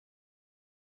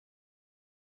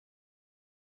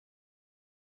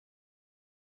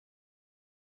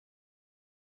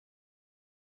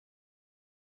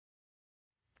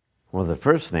Well, the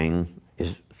first thing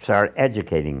is start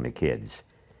educating the kids.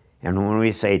 And when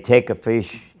we say take a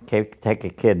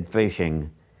kid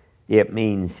fishing, it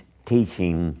means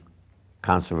teaching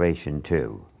conservation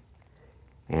too.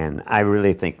 And I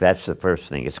really think that's the first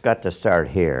thing. It's got to start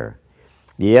here.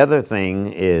 The other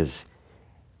thing is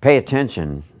pay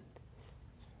attention.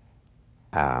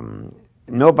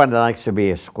 Nobody likes to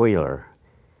be a squealer,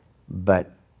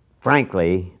 but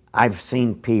frankly, I've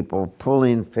seen people pull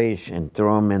in fish and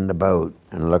throw them in the boat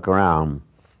and look around.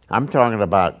 I'm talking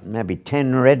about maybe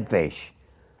 10 redfish,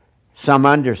 some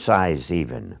undersized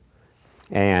even.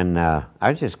 And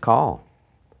I just call.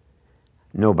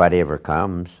 Nobody ever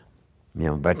comes. You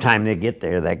know, by the time they get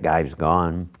there, that guy's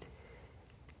gone.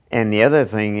 And the other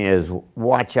thing is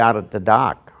watch out at the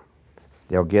dock.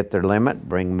 They'll get their limit,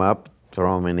 bring them up,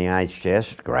 throw them in the ice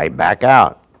chest, right back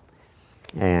out.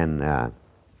 And I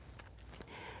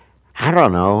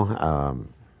don't know,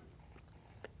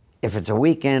 if it's a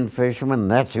weekend fisherman,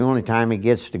 that's the only time he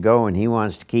gets to go and he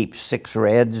wants to keep 6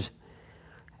 reds,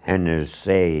 and there's,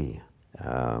 say,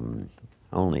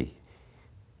 only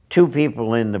 2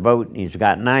 people in the boat and he's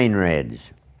got 9 reds.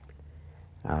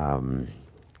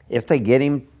 If they get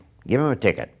him, give him a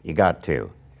ticket. You got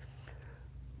to.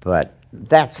 But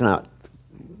that's not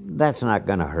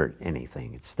going to hurt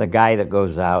anything. It's the guy that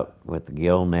goes out with the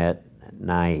gill net at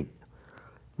night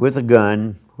with a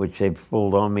gun, which they've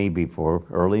pulled on me before,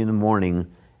 early in the morning.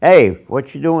 Hey,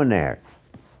 what you doing there?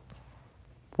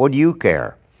 What do you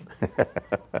care?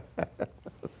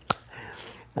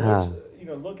 You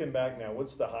know, looking back now,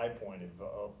 what's the high point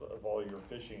of all your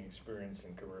fishing experience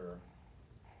and career?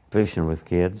 Fishing with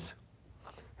kids.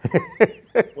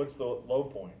 What's the low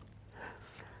point?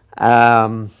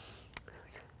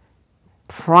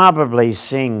 Probably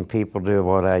seeing people do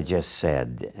what I just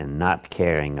said and not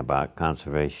caring about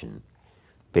conservation,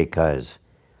 because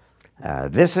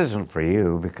this isn't for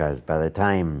you, because by the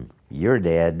time you're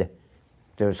dead,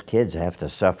 those kids have to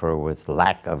suffer with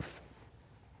lack of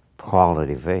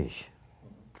quality fish.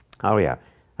 Oh yeah,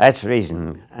 that's the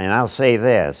reason, and I'll say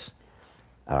this,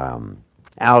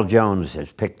 Al Jones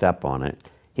has picked up on it.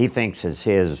 He thinks it's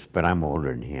his, but I'm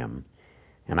older than him.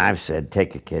 And I've said,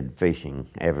 take a kid fishing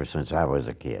ever since I was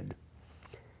a kid.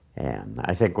 And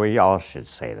I think we all should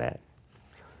say that.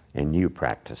 And you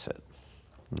practice it.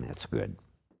 And that's good.